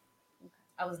embarrassed. Okay.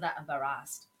 I was that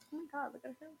embarrassed. Oh my God, look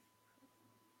at her.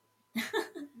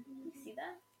 You see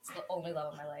that? It's the only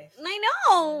love of my life. I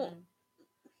know.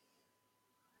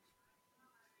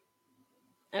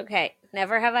 Okay,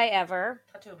 never have I ever.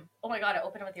 Tattoo. Oh my God, I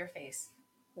opened it with your face.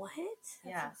 What?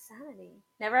 Yeah. That's insanity.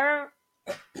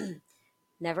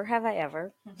 Never have I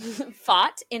ever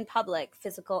fought in public,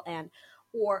 physical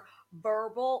or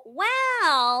verbal.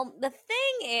 Well, the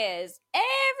thing is,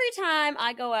 every time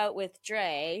I go out with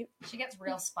Dre, she gets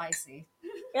real spicy.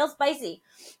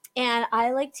 And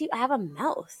I have a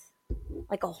mouth.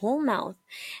 Like a whole mouth,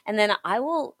 and then I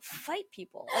will fight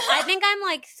people. I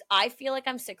feel like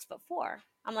I'm 6'4".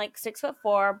 I'm like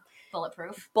 6'4",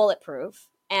 bulletproof,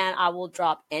 and I will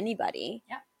drop anybody.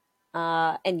 Yeah.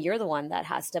 And you're the one that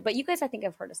has to. But you guys, I think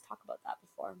I've heard us talk about that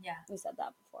before. Yeah. We said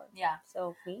that before. Yeah.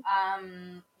 So me.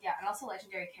 Yeah, and also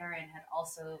Legendary Karen had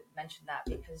also mentioned that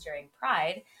because during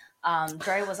Pride,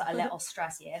 Dre was a little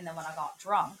stressy, and then when I got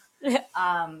drunk,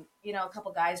 a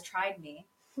couple guys tried me,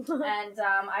 and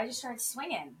I just started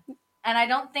swinging, and I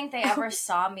don't think they ever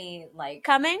saw me like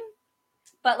coming.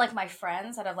 But like my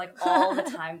friends that have like all the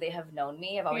time they have known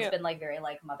me, have always been like very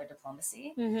like mother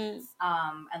diplomacy, and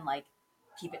like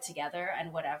keep it together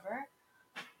and whatever.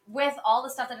 With all the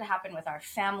stuff that had happened with our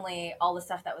family, all the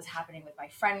stuff that was happening with my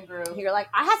friend group, you're like,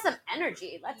 I have some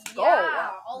energy. Let's go.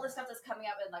 Yeah, all the stuff that's coming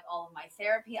up in like all of my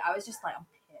therapy, I was just like, I'm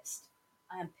pissed.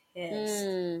 I am pissed.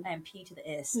 I am P to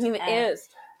the ist. You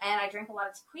ist. And I drink a lot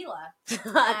of tequila.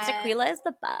 Tequila is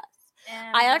the best.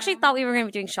 And, I actually thought we were going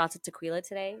to be doing shots of tequila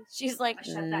today. She's like,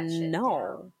 no. No,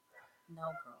 girl.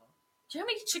 Do you know how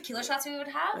many tequila shots we would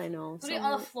have? I know. We'd be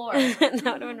on the floor. That would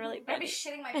have been really funny. I'd be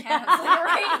shitting my pants like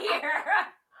right here.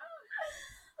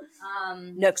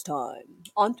 Next time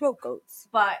on Throat Goats.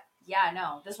 But yeah,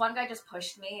 no. This one guy just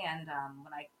pushed me, and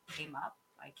when I came up,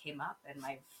 and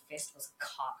my fist was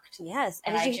cocked. Yes.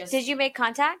 And did you make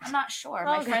contact? I'm not sure.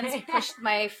 My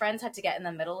friends had to get in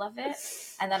the middle of it,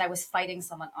 and then I was fighting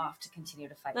someone off to continue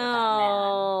to fight with that man.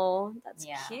 Oh, that's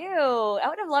cute. I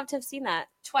would have loved to have seen that.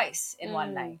 Twice in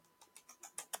one night.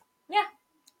 Yeah.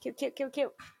 Cute.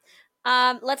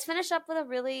 Let's finish up with a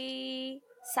really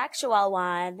sexual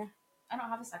one. I don't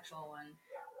have a sexual one.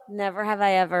 Never have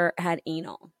I ever had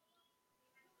anal.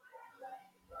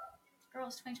 Girl,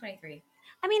 it's 2023.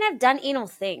 I mean, I've done anal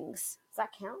things. Does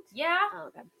that count? Yeah. Oh,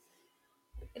 okay.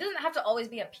 It doesn't have to always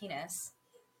be a penis.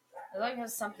 As long as you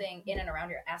have something in and around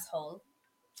your asshole.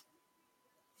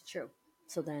 True.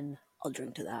 So then I'll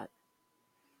drink to that.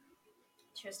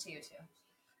 Cheers to you too.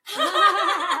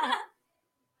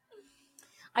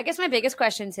 I guess my biggest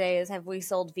question today is, have we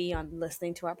sold V on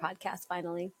listening to our podcast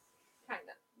finally? Kind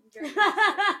of.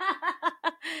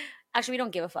 Actually, we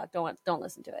don't give a fuck. Don't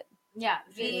listen to it. Yeah,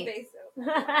 V.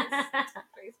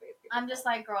 I'm just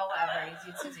like, girl, whatever.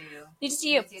 You do you. You just do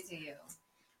you. You do you.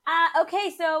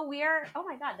 Okay, so we are. Oh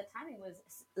my god, the timing was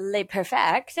le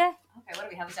perfect. Okay, what do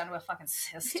we have this down to a fucking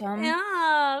system?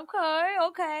 Yeah.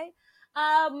 Okay.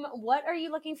 What are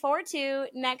you looking forward to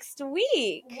next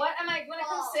week? What am I? You want to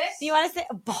come sit? Do you want to sit?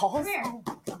 Balls. Come here. Oh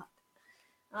my god.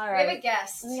 All right.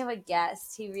 We have a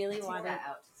guest. He really wanted.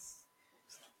 Out.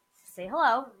 Say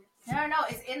hello. No,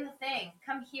 it's in the thing.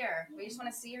 Come here. We just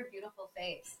want to see your beautiful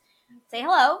face. Say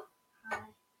hello. Hi.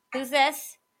 Who's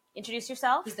this? Introduce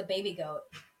yourself. He's the baby goat.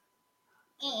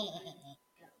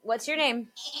 What's your name?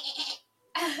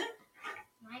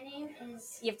 My name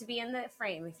is. You have to be in the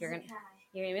frame if you're gonna.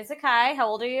 Zakai. Your name is Zakai. How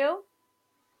old are you?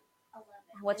 11.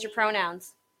 What's your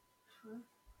pronouns? Huh?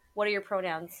 What are your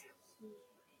pronouns?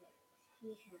 He,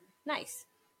 him. Nice.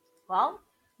 Well,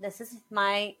 this is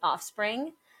my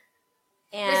offspring.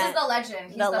 And this is the legend.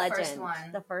 He's the legend. first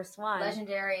one. The first one.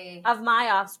 Legendary. Of my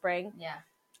offspring. Yeah.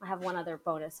 I have one other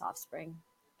bonus offspring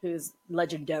who's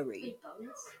legendary. Wait,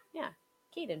 bonus? Yeah.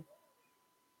 Caden.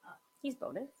 He's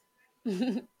bonus.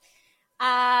 What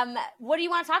do you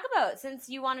want to talk about since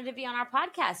you wanted to be on our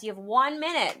podcast? You have 1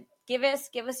 minute. Give us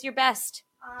your best.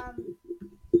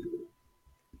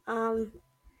 Oh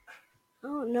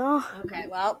no. Okay,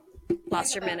 well,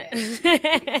 Lost your minute.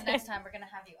 next time we're gonna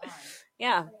have you on.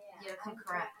 Yeah. You come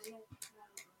correct.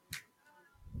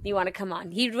 You want to come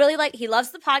on. He loves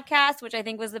the podcast, which I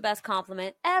think was the best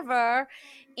compliment ever.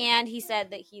 And he said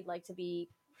that he'd like to be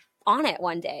on it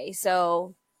one day.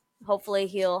 So hopefully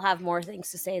he'll have more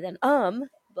things to say than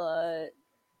but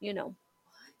you know.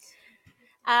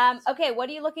 Okay, what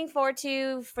are you looking forward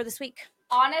to for this week?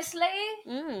 Honestly,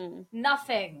 Mm.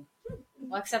 nothing.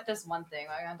 Well, except this one thing.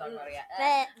 I haven't talked about it yet.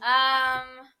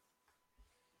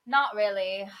 Not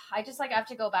really. I just have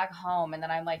to go back home, and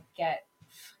then I'm get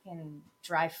fucking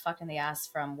drive fucked in the ass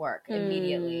from work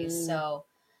immediately. So,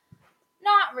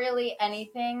 not really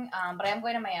anything. But I am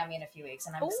going to Miami in a few weeks,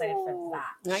 and I'm excited for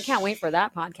that. I can't wait for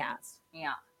that podcast.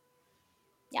 Yeah.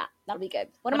 Yeah, that'll be good.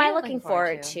 What What am are I you looking looking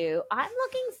forward forward to? I'm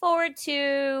looking forward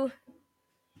to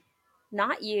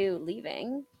not you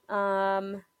leaving.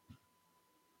 I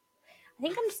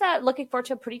think I'm just looking forward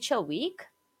to a pretty chill week.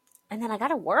 And then I got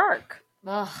to work.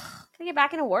 Ugh. Gotta get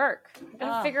back into work. I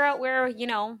gotta Ugh. figure out where,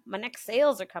 my next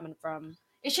sales are coming from.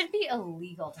 It should be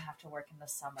illegal to have to work in the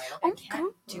summer. Oh, I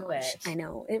can't do it. I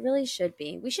know. It really should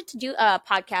be. We should do a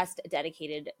podcast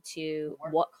dedicated to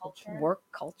work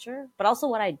culture, but also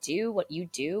what I do, what you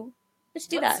do. Let's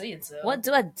do that. What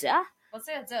do I do? What's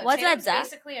it? What's Taylor's that?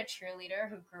 basically a cheerleader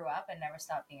who grew up and never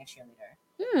stopped being a cheerleader.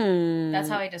 Hmm. That's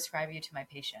how I describe you to my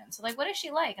patients. So, what is she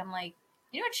like? I'm like,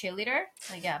 You know a cheerleader?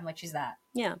 Like, yeah, I'm like, she's that.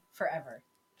 Yeah. Forever.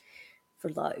 For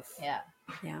life. Yeah.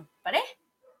 Yeah. But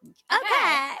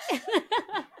Okay.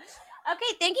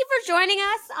 Okay, thank you for joining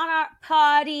us on our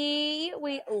party.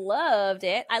 We loved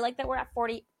it. I like that we're at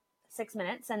 46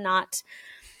 minutes and not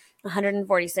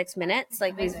 146 minutes.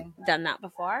 Like Amazing. we've done that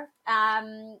before.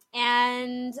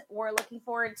 And we're looking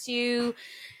forward to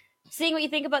seeing what you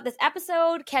think about this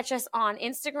episode. Catch us on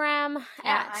Instagram.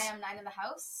 Yeah, I am 9 in the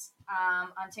house.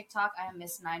 On TikTok, I am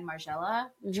Miss 9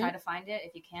 Margella. Try to find it.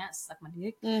 If you can't, suck my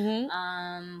dick. What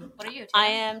are you, Tatum? I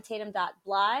am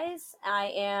Tatum.Blyes.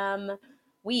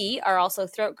 We are also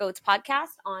Throat Goats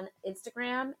Podcast on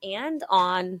Instagram and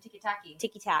on Tiki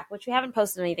Tack, which we haven't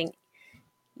posted anything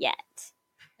yet.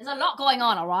 There's a lot going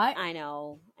on, all right? I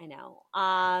know.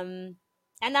 And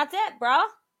that's it, bro.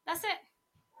 That's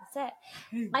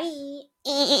it.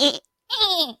 Bye.